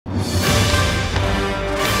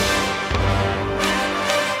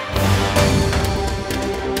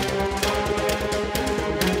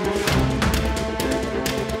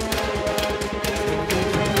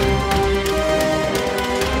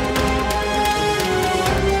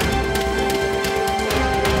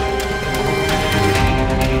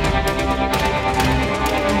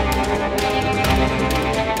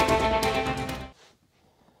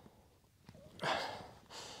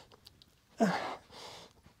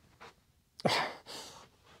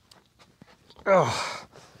Oh,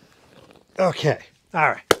 okay. All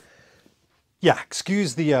right. Yeah,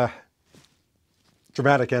 excuse the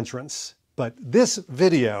dramatic entrance, but this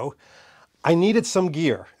video, I needed some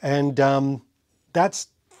gear, and that's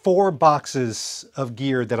 4 boxes of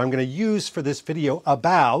gear that I'm going to use for this video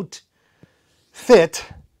about fit,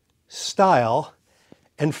 style,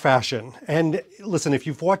 and fashion. And listen, if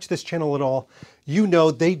you've watched this channel at all, you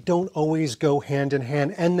know they don't always go hand in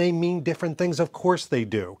hand, and they mean different things. Of course they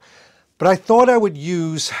do. But I thought I would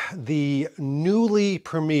use the newly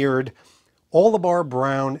premiered Orlebar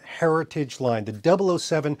Brown Heritage line, the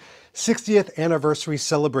 007 60th anniversary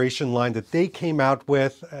celebration line that they came out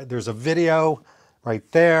with. There's a video right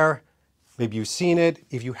there. Maybe you've seen it.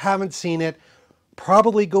 If you haven't seen it,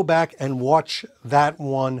 probably go back and watch that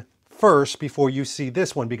one first before you see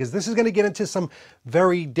this one, because this is going to get into some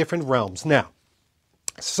very different realms. Now,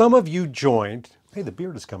 some of you joined, hey, the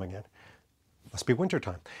beard is coming in. Must be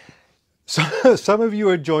wintertime. So some of you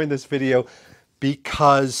are joining this video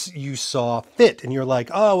because you saw fit and you're like,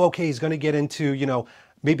 oh, okay, he's going to get into, you know,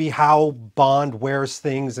 maybe how Bond wears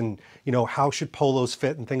things and, you know, how should polos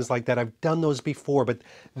fit and things like that. I've done those before, but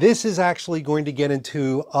this is actually going to get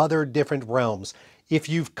into other different realms. If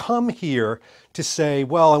you've come here to say,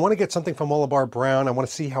 well, I want to get something from Orlebar Brown, I want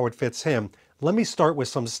to see how it fits him, let me start with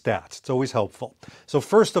some stats. It's always helpful. So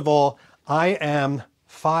first of all, I am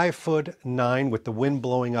 5'9" with the wind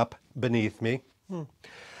blowing up beneath me.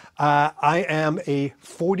 I am a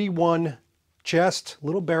 41 chest,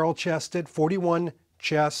 little barrel chested, 41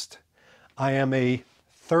 chest. I am a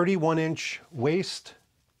 31-inch waist,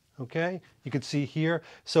 okay? You can see here.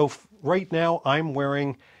 So right now I'm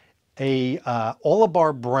wearing a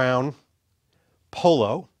Orlebar Brown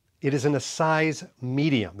polo. It is in a size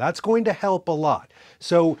medium. That's going to help a lot.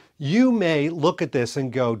 So you may look at this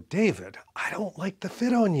and go, David, I don't like the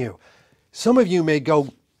fit on you. Some of you may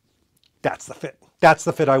go, that's the fit. That's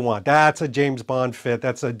the fit I want. That's a James Bond fit.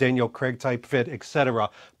 That's a Daniel Craig type fit,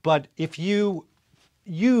 etc. But if you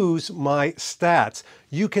use my stats,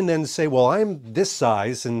 you can then say, well, I'm this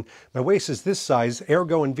size and my waist is this size,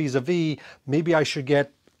 ergo and vis-a-vis, maybe I should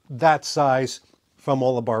get that size from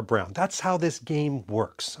Orlebar Brown. That's how this game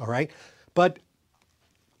works, all right? But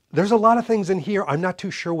there's a lot of things in here. I'm not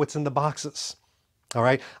too sure what's in the boxes, all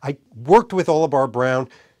right? I worked with Orlebar Brown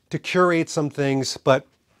to curate some things, but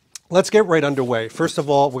let's get right underway. First of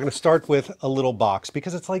all, we're going to start with a little box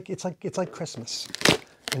because it's like Christmas.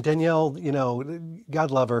 And Danielle, you know,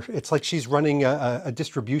 God love her. It's like she's running a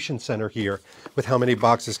distribution center here with how many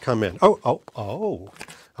boxes come in. Oh. All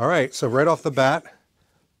right. So right off the bat,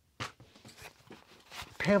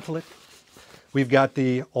 pamphlet. We've got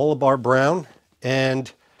the Orlebar Brown,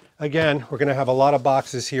 and again, we're going to have a lot of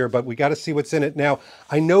boxes here, but we got to see what's in it. Now,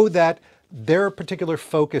 I know that their particular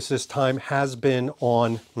focus this time has been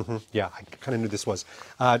on, yeah, I kind of knew this was,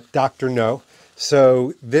 Dr. No.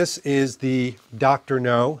 So this is the Dr.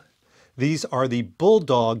 No. These are the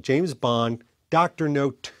Bulldog James Bond Dr.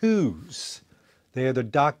 No 2s. They are the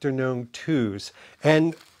Dr. No 2s.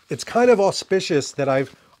 And it's kind of auspicious that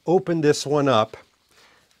I've opened this one up.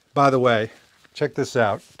 By the way, check this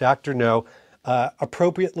out. Dr. No,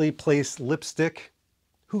 appropriately placed lipstick.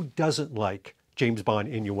 Who doesn't like James Bond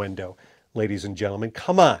innuendo? Ladies and gentlemen,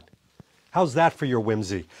 come on. How's that for your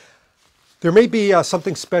whimsy? There may be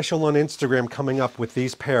something special on Instagram coming up with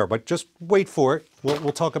these pair, but just wait for it.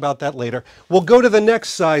 We'll talk about that later. We'll go to the next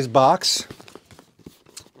size box.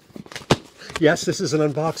 Yes, this is an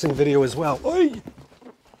unboxing video as well. Oy!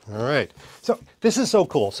 All right. So this is so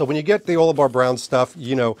cool. So when you get the Orlebar Brown stuff,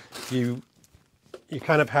 you know, you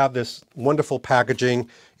kind of have this wonderful packaging.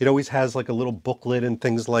 It always has like a little booklet and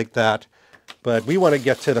things like that. But we want to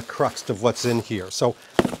get to the crux of what's in here. So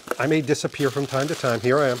I may disappear from time to time.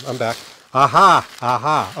 Here I am. I'm back.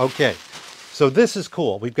 Aha. Okay. So this is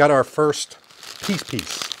cool. We've got our first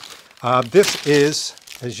piece. This is,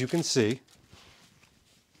 as you can see,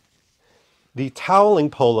 the toweling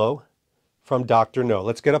polo from Dr. No.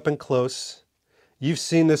 Let's get up and close. You've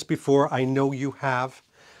seen this before. I know you have.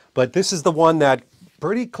 But this is the one that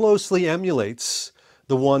pretty closely emulates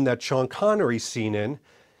the one that Sean Connery's seen in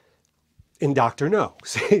Dr. No.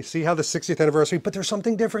 See how the 60th anniversary, but there's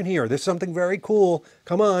something different here. There's something very cool.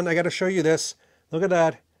 Come on, I got to show you this. Look at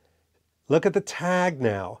that. Look at the tag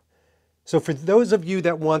now. So for those of you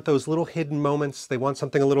that want those little hidden moments, they want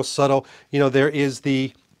something a little subtle, you know, there is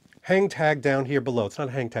the hang tag down here below. It's not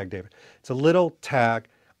a hang tag, David. It's a little tag.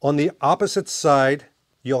 On the opposite side,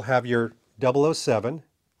 you'll have your 007.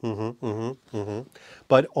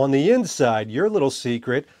 But on the inside, your little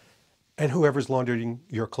secret, and whoever's laundering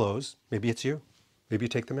your clothes, maybe it's you, maybe you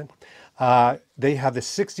take them in, they have the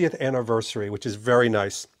 60th anniversary, which is very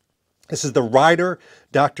nice. This is the Ryder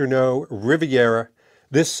Dr. No Riviera.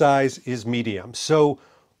 This size is medium. So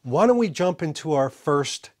why don't we jump into our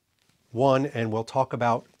first one and we'll talk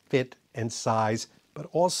about fit and size, but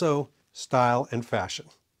also style and fashion.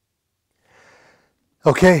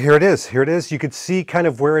 Okay, here it is. Here it is. You could see kind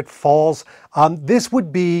of where it falls. This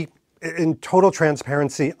would be, in total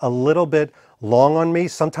transparency, a little bit long on me.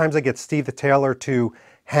 Sometimes I get Steve the tailor to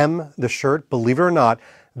hem the shirt. Believe it or not,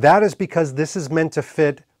 that is because this is meant to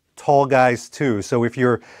fit tall guys too. So if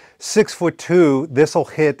you're 6'2", this will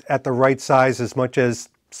hit at the right size as much as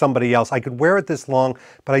somebody else. I could wear it this long,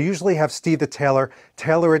 but I usually have Steve the tailor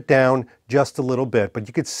tailor it down just a little bit. But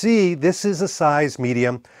you could see this is a size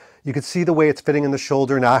medium. You can see the way it's fitting in the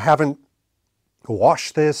shoulder. Now I haven't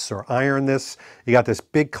washed this or ironed this. You got this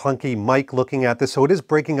big clunky mic looking at this, so it is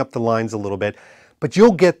breaking up the lines a little bit, but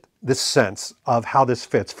you'll get the sense of how this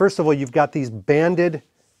fits. First of all, you've got these banded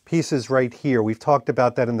pieces right here. We've talked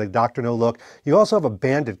about that in the Dr. No look. You also have a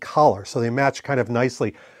banded collar, so they match kind of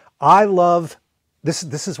nicely. I love,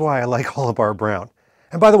 this is why I like Orlebar Brown.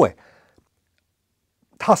 And by the way,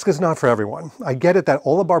 Tosca's not for everyone. I get it that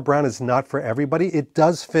Orlebar Brown is not for everybody. It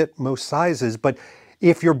does fit most sizes, but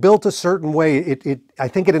if you're built a certain way, I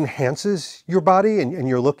think it enhances your body and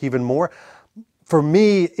your look even more. For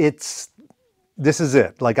me, this is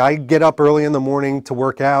it. Like, I get up early in the morning to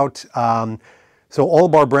work out. So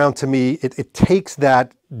Orlebar Brown, to me, it takes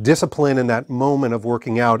that discipline and that moment of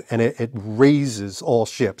working out and it raises all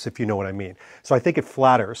ships, if you know what I mean. So I think it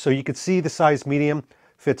flatters. So you could see the size medium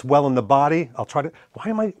fits well in the body. I'll try to,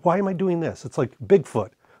 why am I doing this? It's like Bigfoot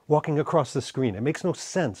walking across the screen. It makes no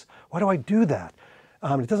sense. Why do I do that?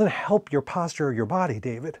 It doesn't help your posture or your body,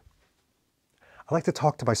 David. I like to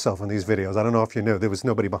talk to myself in these videos. I don't know if you know, there was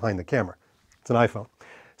nobody behind the camera. It's an iPhone.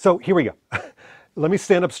 So here we go. Let me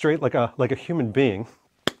stand up straight like a human being.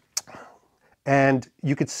 And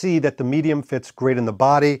you could see that the medium fits great in the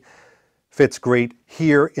body, fits great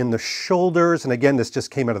here in the shoulders. And again, this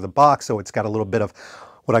just came out of the box, so it's got a little bit of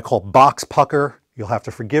what I call box pucker. You'll have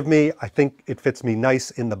to forgive me. I think it fits me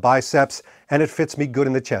nice in the biceps and it fits me good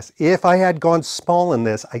in the chest. If I had gone small in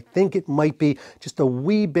this, I think it might be just a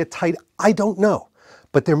wee bit tight. I don't know,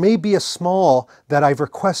 but there may be a small that I've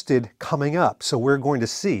requested coming up. So we're going to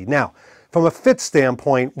see. Now, from a fit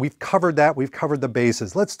standpoint, we've covered that. We've covered the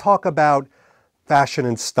bases. Let's talk about fashion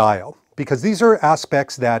and style, because these are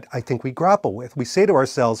aspects that I think we grapple with. We say to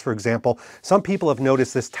ourselves, for example, some people have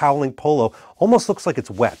noticed this toweling polo almost looks like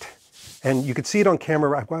it's wet. And you can see it on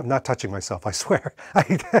camera. I'm not touching myself, I swear.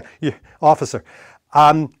 Officer.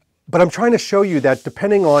 But I'm trying to show you that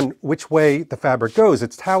depending on which way the fabric goes,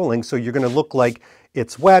 it's toweling, so you're going to look like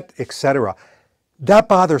it's wet, etc. That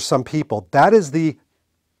bothers some people. That is the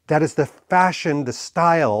fashion, the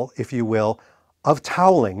style, if you will, of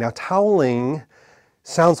toweling. Now, toweling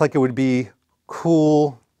sounds like it would be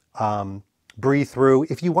cool, breathe through.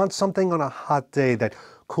 If you want something on a hot day that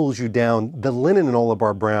cools you down, the linen in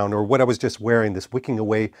Orlebar Brown, or what I was just wearing, this wicking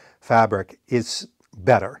away fabric, is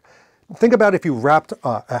better. Think about if you wrapped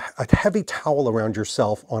a heavy towel around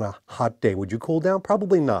yourself on a hot day. Would you cool down?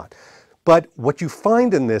 Probably not. But what you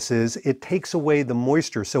find in this is it takes away the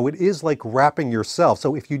moisture. So it is like wrapping yourself.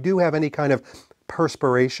 So if you do have any kind of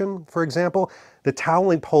perspiration, for example, the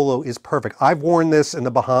toweling polo is perfect. I've worn this in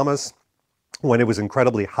the Bahamas when it was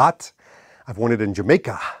incredibly hot. I've worn it in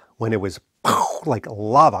Jamaica when it was like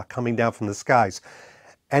lava coming down from the skies.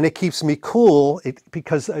 And it keeps me cool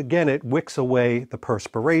because, again, it wicks away the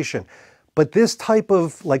perspiration. But this type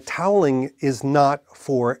of like toweling is not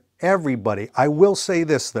for everybody. I will say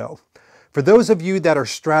this, though. For those of you that are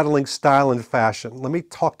straddling style and fashion, let me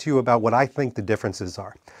talk to you about what I think the differences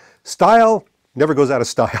are. Style never goes out of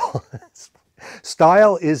style.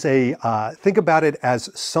 Style is think about it as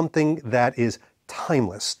something that is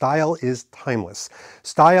timeless. Style is timeless.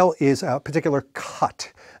 Style is a particular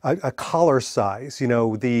cut, a collar size, you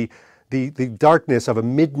know, the darkness of a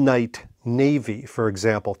midnight navy, for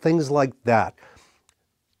example, things like that.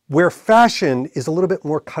 Where fashion is a little bit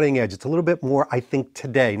more cutting edge. It's a little bit more, I think,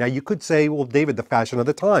 today. Now, you could say, well, David, the fashion of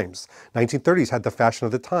the times. 1930s had the fashion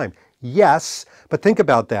of the time. Yes, but think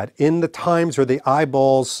about that. In the times or the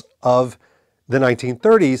eyeballs of the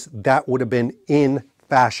 1930s, that would have been in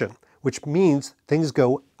fashion, which means things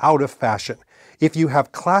go out of fashion. If you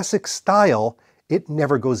have classic style, it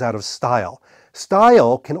never goes out of style.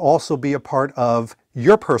 Style can also be a part of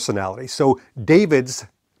your personality. So David's,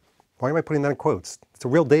 why am I putting that in quotes? It's a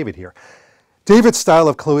real David here. David's style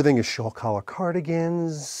of clothing is shawl collar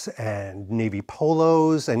cardigans and navy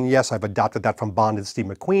polos. And yes, I've adopted that from Bond and Steve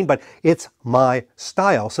McQueen, but it's my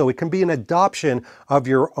style. So it can be an adoption of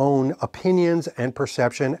your own opinions and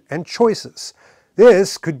perception and choices.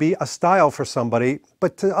 This could be a style for somebody,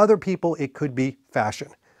 but to other people, it could be fashion.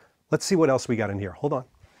 Let's see what else we got in here. Hold on.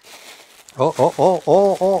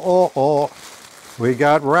 Oh. We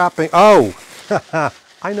got wrapping. Oh,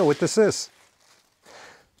 I know what this is.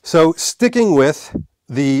 So sticking with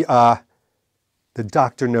the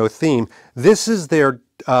Dr. No theme, this is their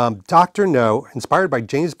Dr. No, inspired by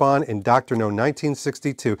James Bond in Dr. No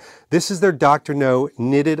 1962. This is their Dr. No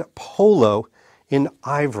knitted polo in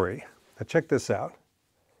ivory. Now check this out.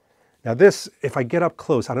 Now this, if I get up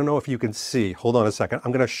close, I don't know if you can see. Hold on a second.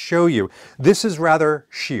 I'm going to show you. This is rather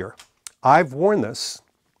sheer. I've worn this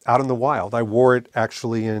out in the wild. I wore it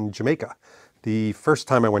actually in Jamaica, the first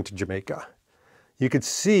time I went to Jamaica. You could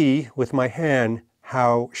see with my hand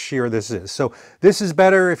how sheer this is. So this is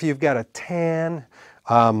better if you've got a tan.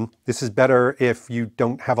 This is better if you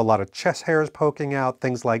don't have a lot of chest hairs poking out,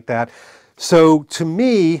 things like that. So to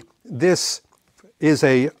me, this is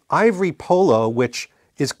a ivory polo, which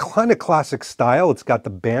is kind of classic style. It's got the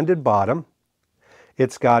banded bottom.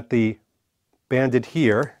 It's got the banded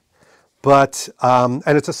here, but, and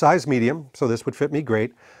it's a size medium, so this would fit me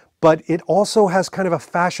great. But it also has kind of a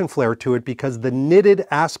fashion flair to it because the knitted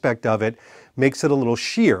aspect of it makes it a little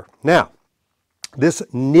sheer. Now, this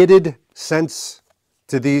knitted sense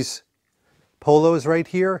to these polos right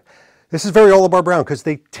here, this is very Orlebar Brown because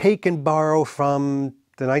they take and borrow from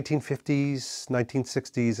the 1950s,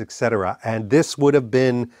 1960s, etc. And this would have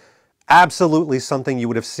been absolutely something you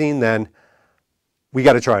would have seen then. We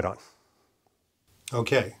got to try it on.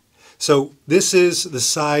 Okay, so this is the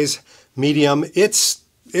size medium. It's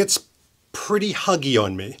pretty huggy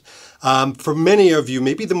on me. For many of you,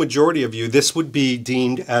 maybe the majority of you, this would be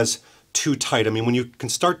deemed as too tight. I mean, when you can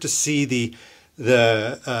start to see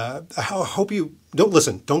I hope you,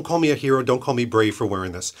 don't call me a hero, don't call me brave for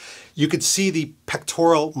wearing this. You could see the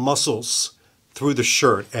pectoral muscles through the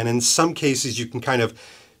shirt, and in some cases you can kind of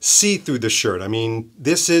see through the shirt. I mean,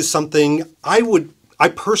 this is something I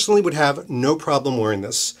personally would have no problem wearing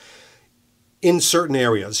this in certain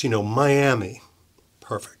areas, you know, Miami,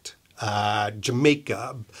 perfect.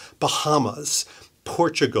 Jamaica, Bahamas,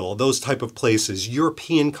 Portugal, those type of places,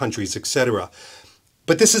 European countries, etc.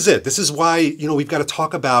 But this is it. This is why, you know, we've got to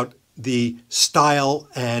talk about the style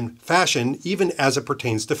and fashion, even as it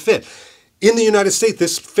pertains to fit. In the United States,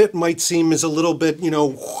 this fit might seem as a little bit, you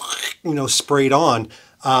know, sprayed on,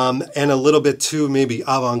 and a little bit too maybe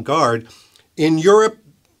avant-garde. In Europe,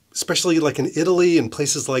 especially like in Italy and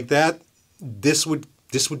places like that, this would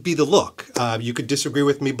be the look. You could disagree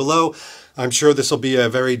with me below. I'm sure this will be a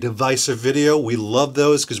very divisive video. We love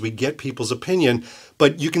those because we get people's opinion.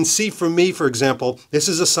 But you can see from me, for example, this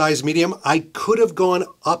is a size medium. I could have gone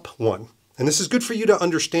up one. And this is good for you to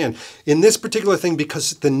understand. In this particular thing,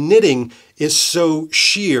 because the knitting is so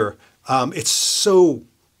sheer, it's so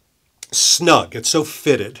snug, it's so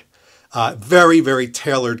fitted. Very, very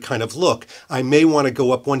tailored kind of look. I may want to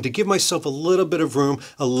go up one to give myself a little bit of room,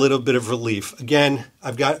 a little bit of relief. Again,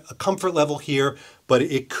 I've got a comfort level here, but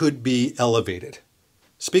it could be elevated.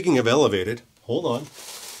 Speaking of elevated, hold on.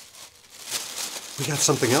 We got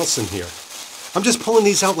something else in here. I'm just pulling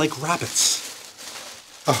these out like rabbits.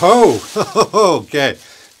 Oh, okay.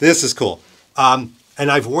 This is cool. And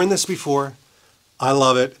I've worn this before. I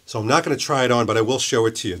love it. So I'm not going to try it on, but I will show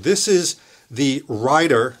it to you. This is the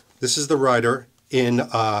rider. This is the rider in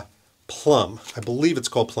plum. I believe it's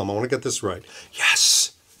called plum. I want to get this right.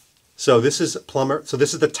 Yes. So this is plumber. So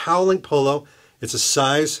this is the toweling polo. It's a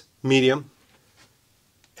size medium.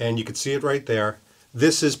 And you can see it right there.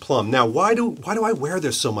 This is plum. Now, why do I wear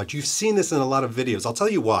this so much? You've seen this in a lot of videos. I'll tell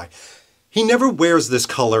you why. He never wears this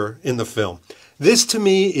color in the film. This, to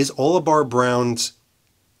me, is Orlebar Brown's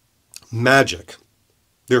magic.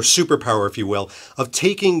 Their superpower, if you will, of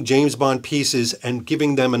taking James Bond pieces and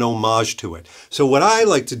giving them an homage to it. So what I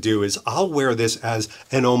like to do is I'll wear this as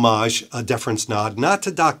an homage, a deference nod, not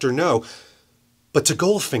to Dr. No, but to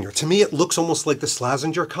Goldfinger. To me, it looks almost like the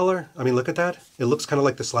Slazenger color. I mean, look at that. It looks kind of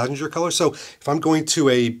like the Slazenger color. So if I'm going to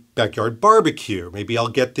a backyard barbecue, maybe I'll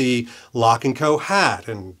get the Lock & Co hat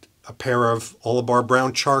and a pair of Orlebar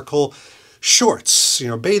Brown charcoal shorts, you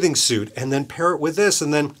know, bathing suit, and then pair it with this,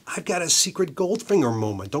 and then I've got a secret Goldfinger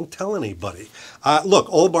moment. Don't tell anybody. Look,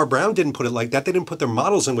 Orlebar Brown didn't put it like that. They didn't put their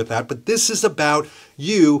models in with that, but this is about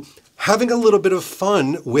you having a little bit of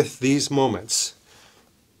fun with these moments.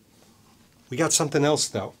 We got something else,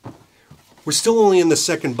 though. We're still only in the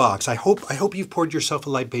second box. I hope you've poured yourself a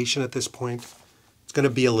libation at this point. It's going to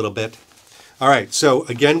be a little bit. All right, so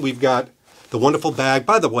again, we've got the wonderful bag.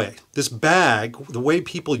 By the way, this bag, the way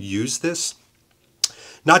people use this,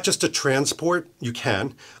 not just to transport, you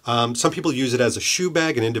can. Some people use it as a shoe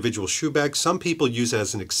bag, an individual shoe bag. Some people use it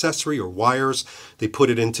as an accessory or wires. They put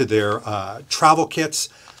it into their travel kits.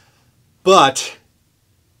 But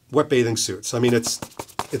wet bathing suits, I mean, it's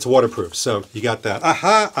waterproof, so you got that.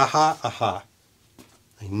 Aha, aha, aha.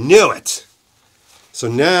 I knew it. So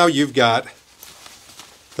now you've got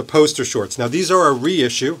the poster shorts. Now these are a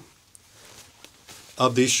reissue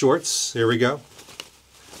of these shorts. Here we go.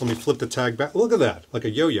 Let me flip the tag back. Look at that, like a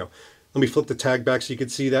yo-yo. Let me flip the tag back so you can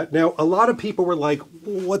see that. Now, a lot of people were like,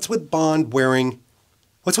 what's with Bond wearing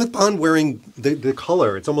the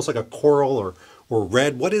color? It's almost like a coral or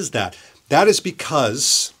red. What is that? That is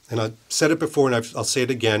because, and I said it before and I'll say it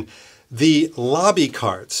again, the lobby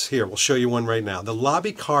cards, here, we'll show you one right now. The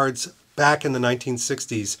lobby cards back in the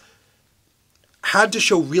 1960s had to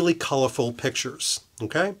show really colorful pictures,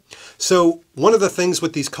 okay? So one of the things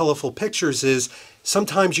with these colorful pictures is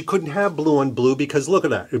sometimes you couldn't have blue on blue because look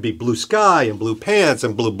at that. It would be blue sky and blue pants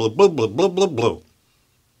and blue, blue, blue, blue, blue, blue, blue.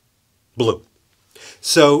 Blue.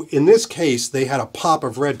 So in this case, they had a pop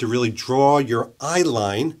of red to really draw your eye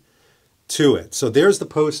line to it. So there's the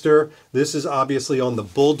poster. This is obviously on the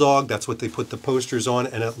Bulldog. That's what they put the posters on,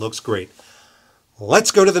 and it looks great.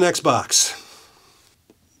 Let's go to the next box.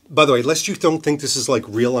 By the way, lest you don't think this is like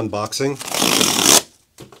real unboxing.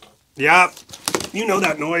 Yeah, you know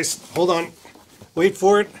that noise. Hold on. Wait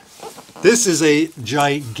for it. This is a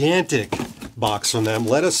gigantic box from them.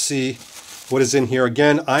 Let us see what is in here.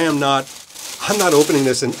 Again, I'm not opening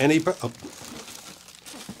this in any... Oh,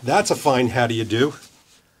 that's a fine how do you do.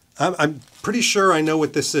 I'm pretty sure I know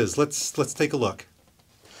what this is. Let's take a look.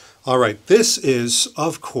 All right, this is,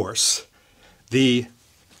 of course, the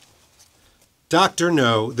Dr.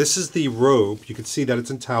 No. This is the robe. You can see that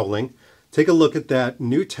it's in toweling. Take a look at that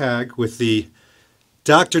new tag with the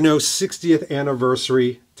Dr. No 60th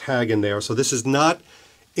anniversary tag in there. So this is not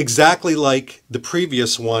exactly like the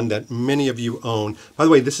previous one that many of you own. By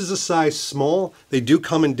the way, this is a size small. They do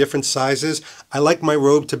come in different sizes. I like my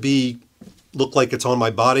robe to look like it's on my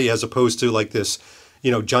body as opposed to like this,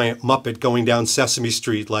 you know, giant Muppet going down Sesame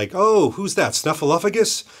Street like, oh, who's that,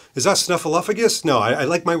 Snuffleupagus? Is that Snuffleupagus? No, I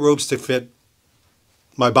like my robes to fit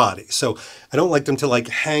my body. So I don't like them to like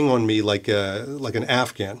hang on me like an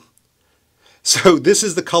Afghan. So this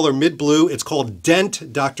is the color mid blue. It's called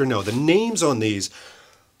Dent Dr. No. The names on these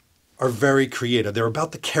are very creative. They're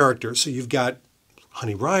about the characters. So you've got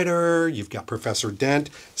Honey Rider, you've got Professor Dent.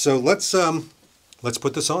 So let's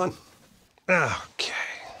put this on. Okay,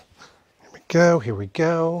 here we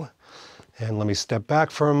go. And let me step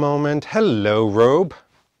back for a moment. Hello, robe.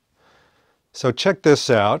 So check this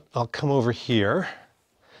out. I'll come over here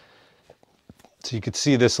so you can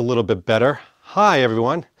see this a little bit better. Hi,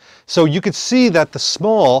 everyone. So you could see that the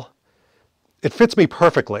small, it fits me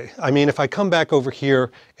perfectly. I mean, if I come back over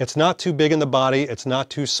here, it's not too big in the body. It's not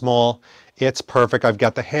too small. It's perfect. I've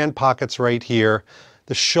got the hand pockets right here.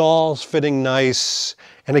 The shawl's fitting nice.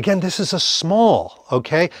 And again, this is a small,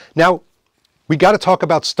 okay? Now, we got to talk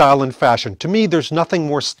about style and fashion. To me, there's nothing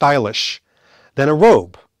more stylish than a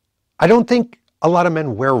robe. I don't think a lot of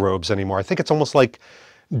men wear robes anymore. I think it's almost like,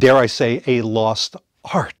 dare I say, a lost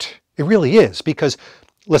art. It really is because,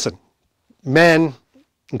 listen, men,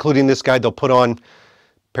 including this guy, they'll put on a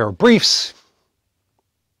pair of briefs.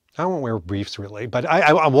 I won't wear briefs really, but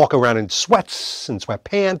I walk around in sweats and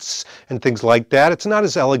sweatpants and things like that. It's not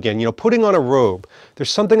as elegant. You know, putting on a robe, there's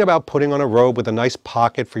something about putting on a robe with a nice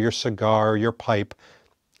pocket for your cigar or your pipe.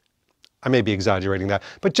 I may be exaggerating that,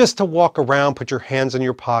 but just to walk around, put your hands in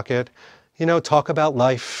your pocket, you know, talk about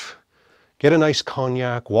life, get a nice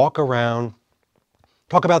cognac, walk around,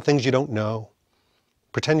 talk about things you don't know,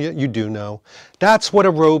 pretend you do know. That's what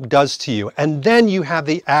a robe does to you. And then you have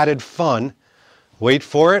the added fun. Wait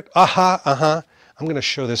for it. I'm going to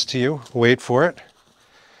show this to you. Wait for it.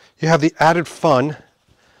 You have the added fun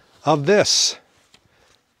of this.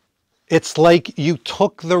 It's like you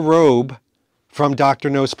took the robe from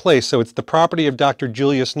Dr. No's place. So it's the property of Dr.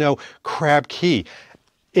 Julius No, Crab Key.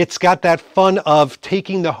 It's got that fun of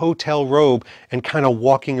taking the hotel robe and kind of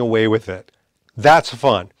walking away with it. That's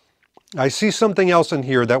fun. I see something else in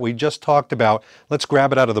here that we just talked about. Let's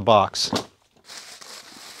grab it out of the box.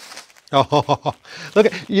 Oh,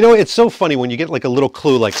 look, you know, it's so funny when you get like a little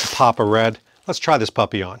clue like Papa Red. Let's try this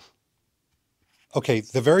puppy on. Okay,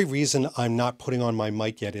 the very reason I'm not putting on my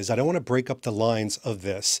mic yet is I don't want to break up the lines of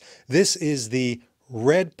this. This is the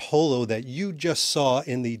red polo that you just saw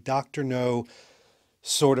in the Dr. No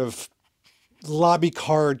sort of lobby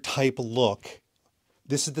card type look.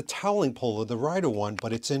 This is the toweling polo, the Rider one,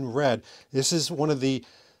 but it's in red. This is one of the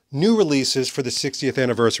new releases for the 60th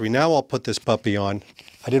anniversary. Now I'll put this puppy on.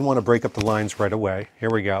 I didn't want to break up the lines right away. Here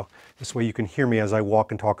we go. This way you can hear me as I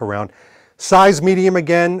walk and talk around. Size medium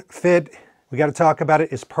again, fit. We got to talk about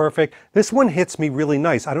it. It's perfect. This one hits me really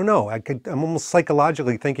nice. I don't know. I'm almost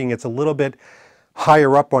psychologically thinking it's a little bit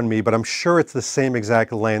higher up on me, but I'm sure it's the same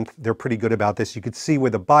exact length. They're pretty good about this. You could see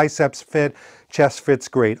where the biceps fit, chest fits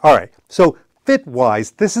great. All right, so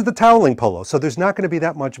fit-wise, this is the toweling polo, so there's not going to be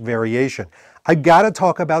that much variation. I got to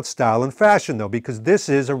talk about style and fashion, though, because this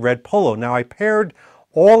is a red polo. Now, I paired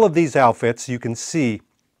all of these outfits, you can see,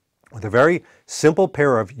 with a very simple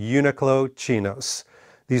pair of Uniqlo chinos.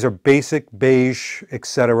 These are basic beige,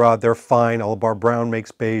 etc. They're fine. Orlebar Brown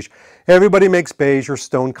makes beige. Everybody makes beige or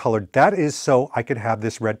stone colored. That is so I could have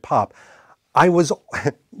this red pop.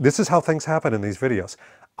 This is how things happen in these videos.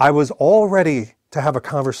 I was all ready to have a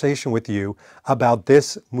conversation with you about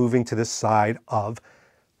this moving to the side of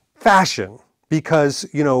fashion because,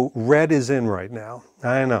 you know, red is in right now.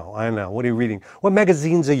 I know. What are you reading? What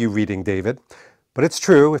magazines are you reading, David? But it's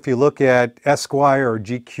true, if you look at Esquire or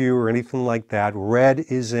GQ or anything like that, red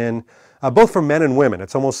is in, both for men and women.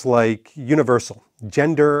 It's almost like universal,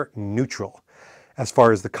 gender neutral as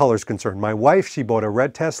far as the color is concerned. My wife, she bought a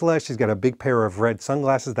red Tesla. She's got a big pair of red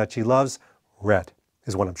sunglasses that she loves. Red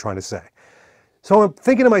is what I'm trying to say. So I'm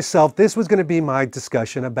thinking to myself, this was going to be my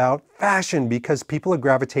discussion about fashion because people are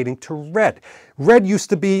gravitating to red. Red used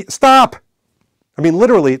to be, stop! I mean,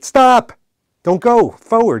 literally, stop! Don't go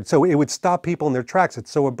forward. So it would stop people in their tracks.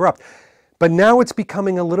 It's so abrupt. But now it's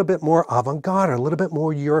becoming a little bit more avant-garde, a little bit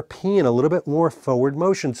more European, a little bit more forward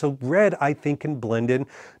motion. So red, I think, can blend in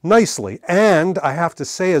nicely. And I have to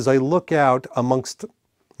say, as I look out amongst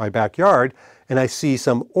my backyard and I see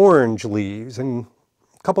some orange leaves and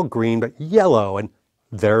a couple green, but yellow, and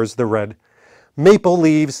there's the red. Maple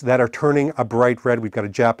leaves that are turning a bright red. We've got a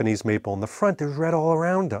Japanese maple in the front. There's red all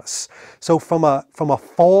around us. So from a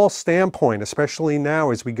fall standpoint, especially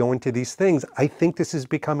now as we go into these things, I think this is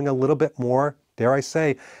becoming a little bit more, dare I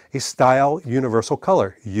say, a style universal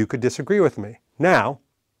color. You could disagree with me. Now,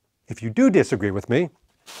 if you do disagree with me,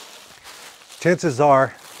 chances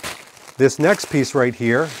are this next piece right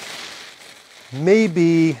here may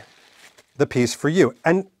be the piece for you.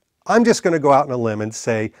 And I'm just going to go out on a limb and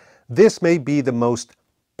say, this may be the most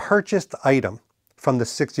purchased item from the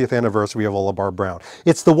 60th anniversary of Orlebar Brown.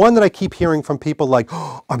 It's the one that I keep hearing from people like,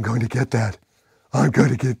 oh, I'm going to get that. I'm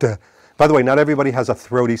going to get that. By the way, not everybody has a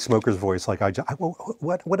throaty smoker's voice like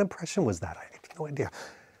what impression was that? I have no idea.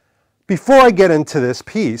 Before I get into this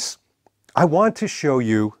piece, I want to show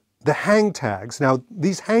you the hang tags. Now,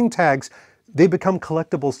 these hang tags, they become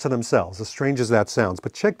collectibles to themselves, as strange as that sounds.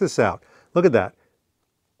 But check this out. Look at that.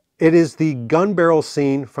 It is the gun barrel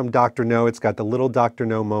scene from Dr. No. It's got the little Dr.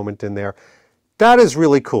 No moment in there. That is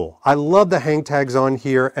really cool. I love the hang tags on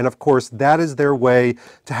here. And of course, that is their way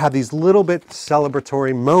to have these little bit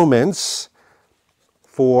celebratory moments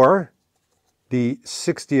for the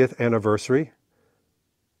 60th anniversary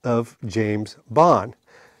of James Bond.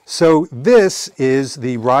 So this is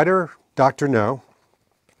the Rider Dr. No.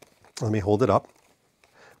 Let me hold it up.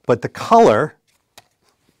 But the color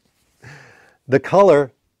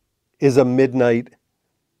is a midnight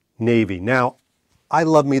navy. Now, I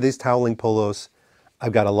love me these toweling polos.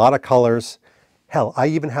 I've got a lot of colors. Hell, I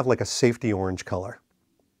even have like a safety orange color.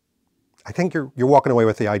 I think you're walking away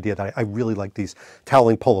with the idea that I really like these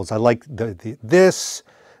toweling polos. I like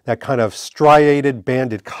that kind of striated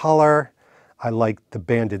banded color. I like the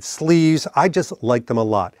banded sleeves. I just like them a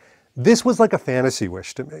lot. This was like a fantasy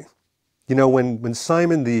wish to me. You know, when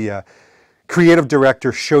Simon, the creative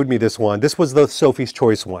director, showed me this one, this was the Sophie's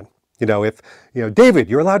Choice one. You know, David,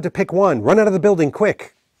 you're allowed to pick one. Run out of the building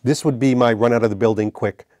quick. This would be my run out of the building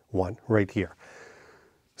quick one right here.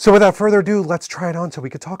 So without further ado, let's try it on so we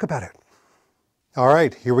could talk about it. All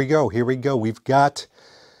right, here we go. Here we go. We've got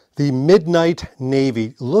the midnight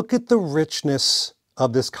navy. Look at the richness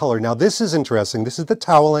of this color. Now, this is interesting. This is the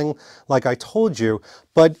toweling, like I told you,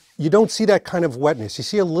 but you don't see that kind of wetness. You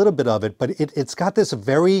see a little bit of it, but it's got this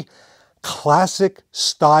very classic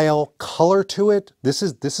style color to it. This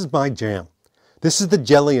is my jam. This is the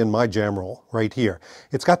jelly in my jam roll right here.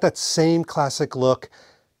 It's got that same classic look.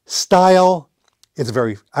 Style, it's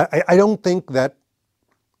very, I don't think that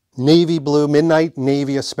navy blue, midnight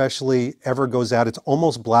navy especially, ever goes out. It's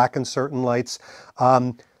almost black in certain lights.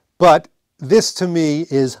 But this to me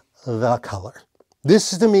is the color.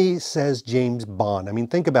 This to me says James Bond. I mean,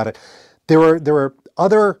 think about it. There are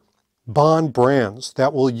other Bond brands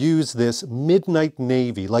that will use this midnight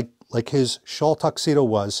navy, like his shawl tuxedo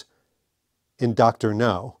was in Dr.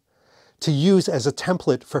 No, to use as a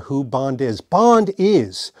template for who Bond is. Bond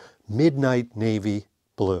is midnight navy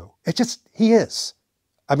blue. He is.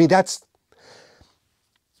 I mean,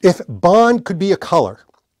 if Bond could be a color,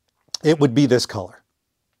 it would be this color.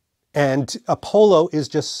 And a polo is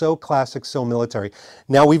just so classic, so military.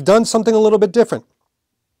 Now, we've done something a little bit different.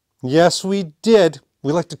 Yes, we did.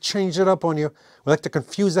 We like to change it up on you. We like to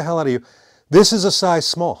confuse the hell out of you. This is a size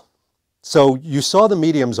small. So you saw the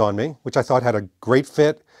mediums on me, which I thought had a great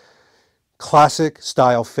fit, classic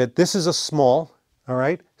style fit. This is a small, all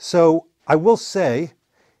right? So I will say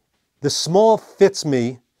the small fits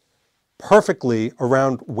me perfectly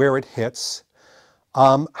around where it hits.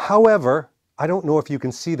 However, I don't know if you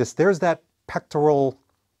can see this. There's that pectoral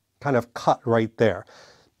kind of cut right there.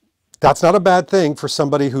 That's not a bad thing for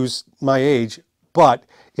somebody who's my age, but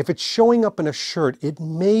if it's showing up in a shirt, it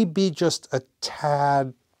may be just a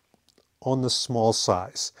tad on the small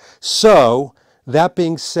size. So that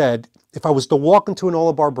being said, if I was to walk into an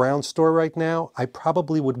Orlebar Brown store right now, I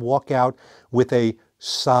probably would walk out with a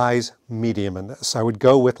size medium in this. I would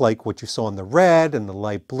go with like what you saw in the red and the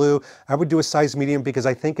light blue. I would do a size medium because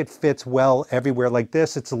I think it fits well everywhere like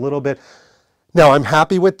this. It's a little bit, now I'm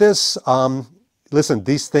happy with this. Listen,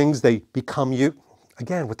 these things, they become you,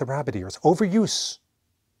 again, with the rabbit ears, overuse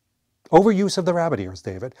of the rabbit ears,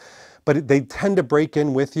 David. But they tend to break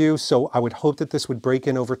in with you, so I would hope that this would break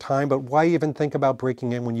in over time, but why even think about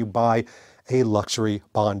breaking in when you buy a luxury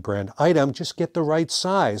Bond brand item? Just get the right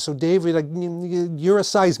size. So David, you're a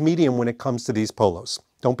size medium when it comes to these polos.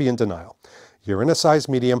 Don't be in denial. You're in a size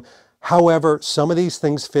medium. However, some of these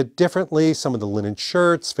things fit differently. Some of the linen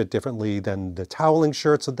shirts fit differently than the toweling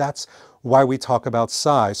shirts, so that's why we talk about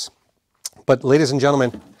size. But ladies and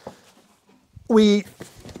gentlemen, we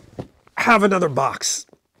have another box.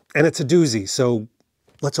 And it's a doozy, so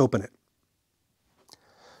let's open it.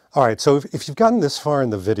 All right, so if you've gotten this far in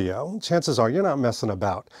the video, chances are you're not messing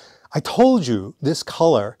about. I told you this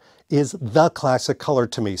color is the classic color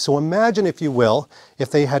to me. So imagine, if you will,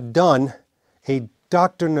 if they had done a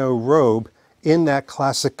Dr. No robe in that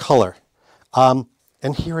classic color. And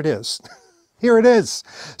here it is. Here it is.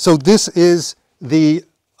 So this is the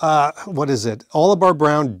what is it? Orlebar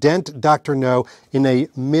Brown Dent Dr. No in a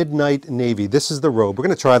midnight navy. This is the robe. We're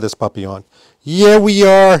going to try this puppy on. Yeah, we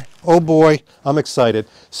are. Oh boy, I'm excited.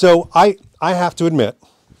 So I have to admit,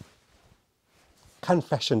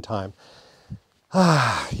 confession time.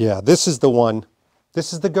 Yeah, this is the one.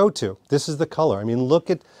 This is the go-to. This is the color. I mean, look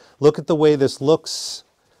at the way this looks.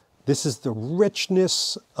 This is the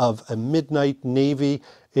richness of a midnight navy.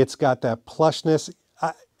 It's got that plushness.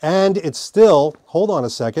 And it's still, hold on a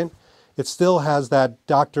second, it still has that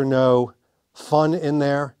Dr. No fun in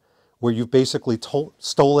there, where you basically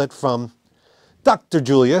stole it from Dr.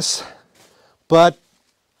 Julius. But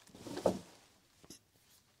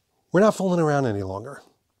we're not fooling around any longer.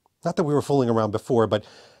 Not that we were fooling around before, but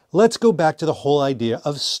let's go back to the whole idea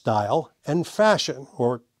of style and fashion,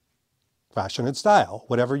 or fashion and style,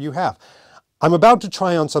 whatever you have. I'm about to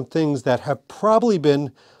try on some things that have probably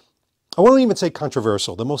been, I won't even say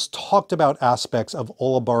controversial, the most talked about aspects of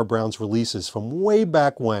Orlebar Brown's releases from way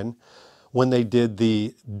back when they did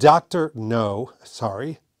the Dr. No,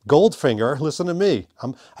 sorry, Goldfinger, listen to me.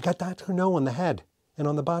 I got Dr. No on the head and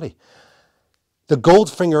on the body. The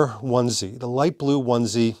Goldfinger onesie, the light blue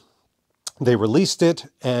onesie, they released it,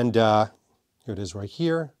 and here it is right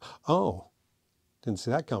here. Oh, didn't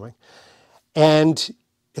see that coming. And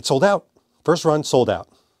it sold out. First run, sold out.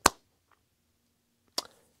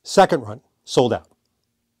 Second run, sold out.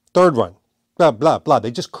 Third run, blah, blah, blah. They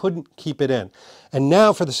just couldn't keep it in. And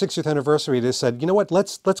now for the 60th anniversary, they said, you know what,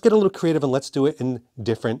 let's get a little creative and let's do it in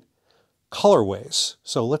different colorways.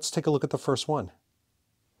 So let's take a look at the first one.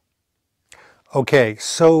 Okay,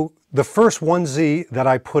 so the first onesie that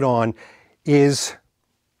I put on is,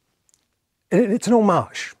 it's an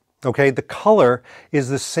homage. Okay, the color is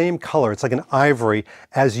the same color. It's like an ivory,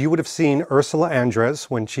 as you would have seen Ursula Andress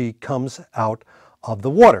when she comes out of the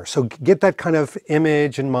water. So get that kind of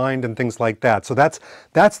image in mind and things like that. So that's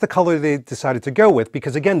the color they decided to go with,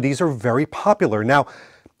 because again, these are very popular. Now,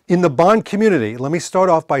 in the Bond community, let me start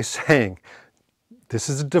off by saying, this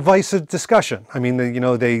is a divisive discussion. I mean, you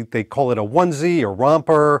know, they call it a onesie, a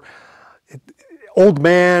romper, old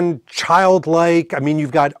man, childlike. I mean,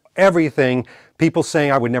 you've got everything. People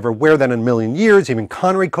saying, I would never wear that in a million years. Even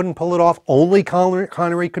Connery couldn't pull it off. Only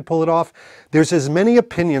Connery could pull it off. There's as many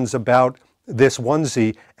opinions about this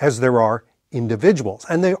onesie as there are individuals,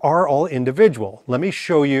 and they are all individual. Let me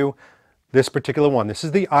show you this particular one. This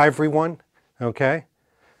is the ivory one, okay?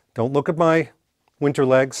 Don't look at my winter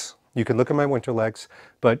legs. You can look at my winter legs,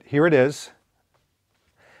 but here it is.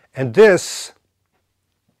 And this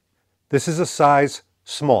is a size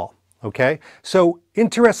small, okay? So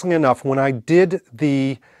interestingly enough, when I did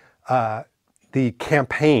the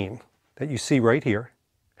campaign that you see right here,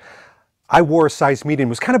 I wore a size medium.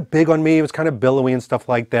 It was kind of big on me. It was kind of billowy and stuff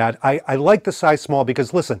like that. I like the size small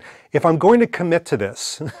because, listen, if I'm going to commit to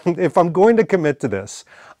this, if I'm going to commit to this,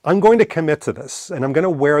 I'm going to commit to this, and I'm going to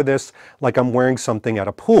wear this like I'm wearing something at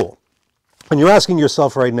a pool. And you're asking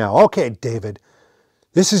yourself right now, okay, David,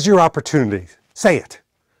 this is your opportunity. Say it.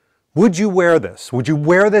 Would you wear this? Would you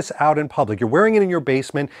wear this out in public? You're wearing it in your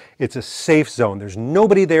basement. It's a safe zone. There's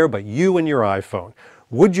nobody there but you and your iPhone.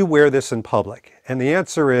 Would you wear this in public? And the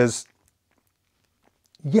answer is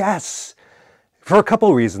yes, for a couple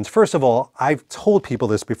of reasons. First of all, I've told people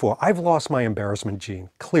this before. I've lost my embarrassment gene,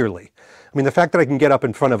 clearly. I mean, the fact that I can get up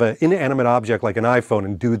in front of an inanimate object like an iPhone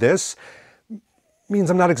and do this means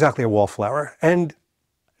I'm not exactly a wallflower. And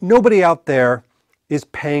nobody out there is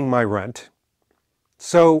paying my rent.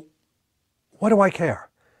 So what do I care?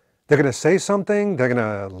 They're going to say something, they're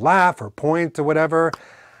going to laugh or point or whatever.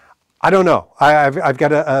 I don't know. I've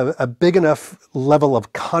got a big enough level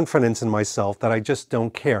of confidence in myself that I just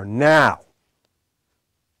don't care. Now,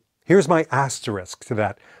 here's my asterisk to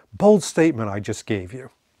that bold statement I just gave you.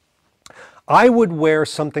 I would wear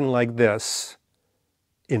something like this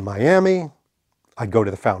in Miami. I'd go to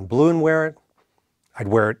the Fontainebleau and wear it. I'd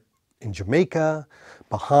wear it in Jamaica,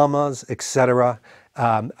 Bahamas, etc.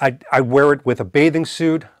 I'd wear it with a bathing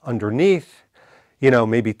suit underneath. You know,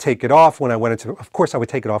 maybe take it off when I went into, of course I would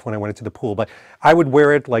take it off when I went into the pool, but I would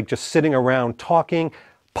wear it like just sitting around talking.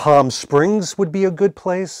 Palm Springs would be a good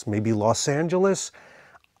place, maybe Los Angeles.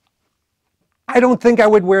 I don't think I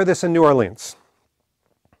would wear this in New Orleans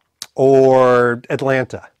or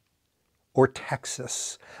Atlanta or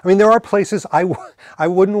Texas. I mean, there are places I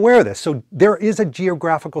wouldn't wear this. So there is a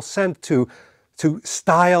geographical sense to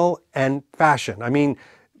style and fashion. I mean,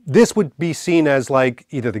 this would be seen as like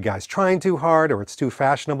either the guy's trying too hard or it's too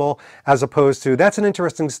fashionable, as opposed to that's an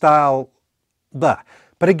interesting style, blah.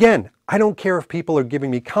 But again, I don't care if people are giving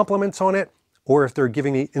me compliments on it or if they're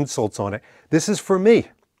giving me insults on it. This is for me.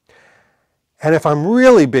 And if I'm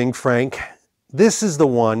really being frank, this is the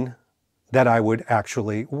one that I would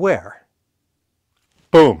actually wear.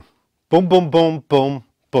 Boom, boom, boom, boom, boom,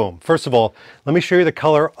 boom. First of all, let me show you the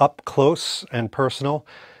color up close and personal.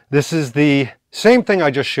 This is the same thing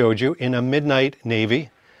I just showed you in a midnight navy.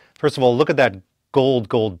 First of all, look at that gold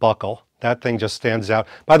buckle. That thing just stands out.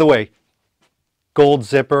 By the way, gold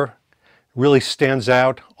zipper really stands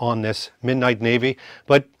out on this midnight navy.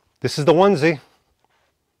 But this is the onesie.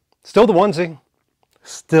 Still the onesie.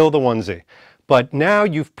 Still the onesie. But now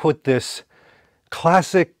you've put this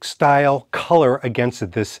classic style color against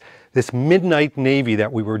it. This midnight navy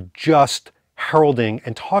that we were just heralding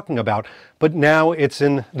and talking about, but now it's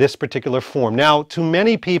in this particular form. Now, to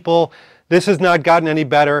many people, this has not gotten any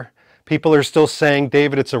better. People are still saying,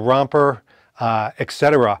 David, it's a romper,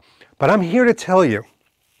 etc. But I'm here to tell you,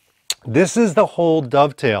 this is the whole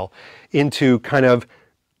dovetail into kind of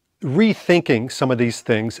rethinking some of these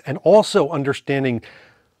things and also understanding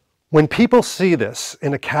when people see this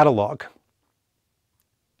in a catalog,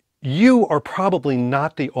 you are probably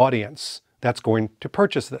not the audience that's going to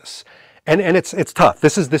purchase this. And it's tough.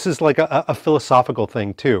 This is like a philosophical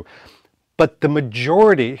thing too. But the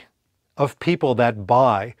majority of people that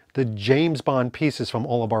buy the James Bond pieces from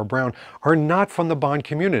Orlebar Brown are not from the Bond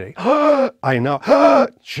community. I know.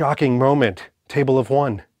 Shocking moment. Table of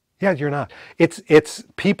one. Yeah, you're not. It's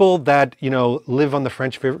people that, you know, live on the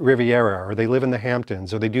French Riviera, or they live in the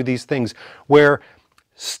Hamptons, or they do these things where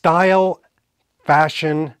style,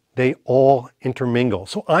 fashion, they all intermingle.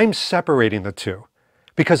 So I'm separating the two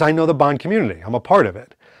because I know the Bond community. I'm a part of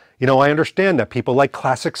it. You know, I understand that people like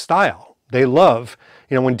classic style. They love,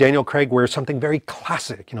 you know, when Daniel Craig wears something very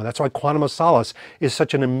classic. You know, that's why Quantum of Solace is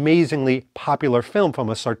such an amazingly popular film from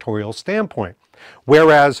a sartorial standpoint.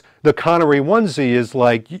 Whereas the Connery onesie is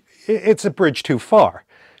like, it's a bridge too far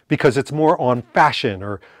because it's more on fashion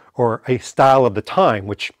or a style of the time,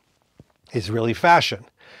 which is really fashion.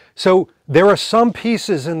 So there are some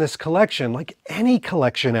pieces in this collection, like any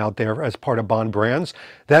collection out there as part of Bond brands,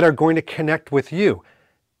 that are going to connect with you.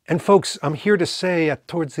 And folks, I'm here to say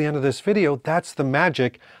towards the end of this video, that's the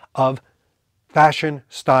magic of fashion,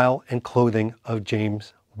 style, and clothing of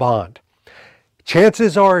James Bond.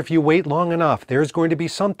 Chances are, if you wait long enough, there's going to be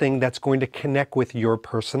something that's going to connect with your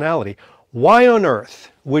personality. Why on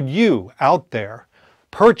earth would you out there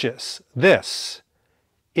purchase this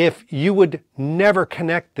if you would never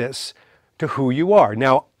connect this to who you are?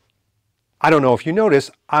 Now, I don't know if you notice,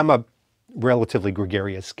 I'm a relatively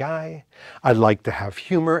gregarious guy. I like to have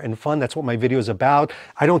humor and fun. That's what my video is about.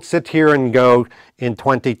 I don't sit here and go, in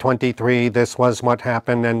 2023, this was what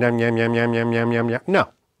happened, and then yum, yum, yum, yum, yum, yum, yum. No,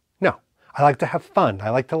 no. I like to have fun. I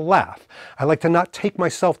like to laugh. I like to not take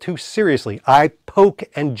myself too seriously. I poke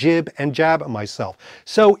and jib and jab at myself.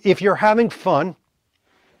 So if you're having fun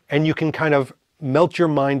and you can kind of melt your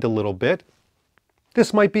mind a little bit,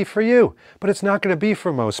 this might be for you, but it's not going to be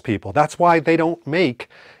for most people. That's why they don't make,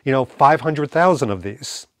 500,000 of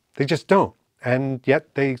these. They just don't. And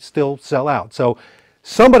yet they still sell out. So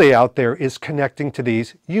somebody out there is connecting to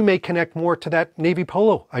these. You may connect more to that navy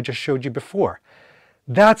polo I just showed you before.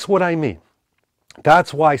 That's what I mean.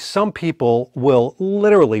 That's why some people will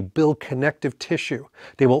literally build connective tissue.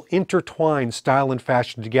 They will intertwine style and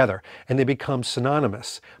fashion together and they become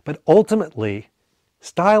synonymous. But ultimately,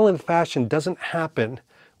 style and fashion doesn't happen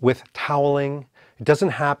with toweling. It doesn't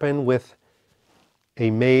happen with a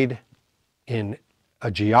made in a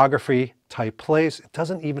geography type place. It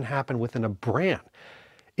doesn't even happen within a brand.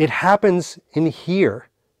 It happens in here.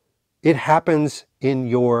 It happens in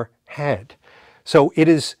your head. So it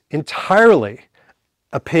is entirely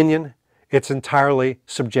opinion. It's entirely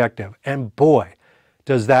subjective. And boy,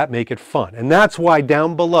 does that make it fun. And that's why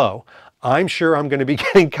down below, I'm sure I'm going to be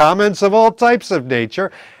getting comments of all types of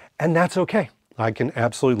nature, and that's okay. I can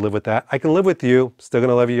absolutely live with that. I can live with you. Still going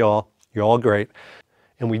to love you all. You're all great.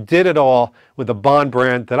 And we did it all with a Bond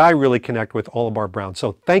brand that I really connect with, Orlebar Brown.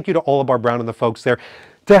 So thank you to Orlebar Brown and the folks there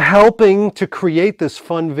to helping to create this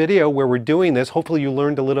fun video where we're doing this. Hopefully you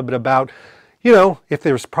learned a little bit about, if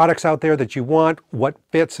there's products out there that you want, what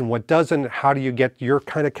fits and what doesn't, how do you get your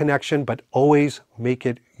kind of connection, but always make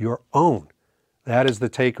it your own. That is the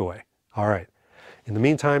takeaway. All right. In the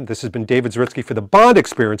meantime, this has been David Zaritsky for the Bond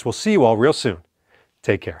Experience. We'll see you all real soon.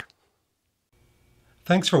 Take care.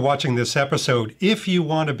 Thanks for watching this episode. If you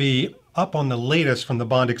want to be up on the latest from the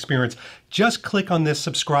Bond Experience, just click on this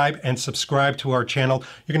subscribe and subscribe to our channel.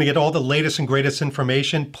 You're going to get all the latest and greatest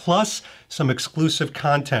information, plus some exclusive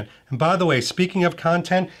content. And by the way, speaking of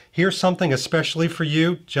content, here's something especially for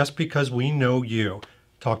you, just because we know you.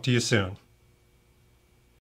 Talk to you soon.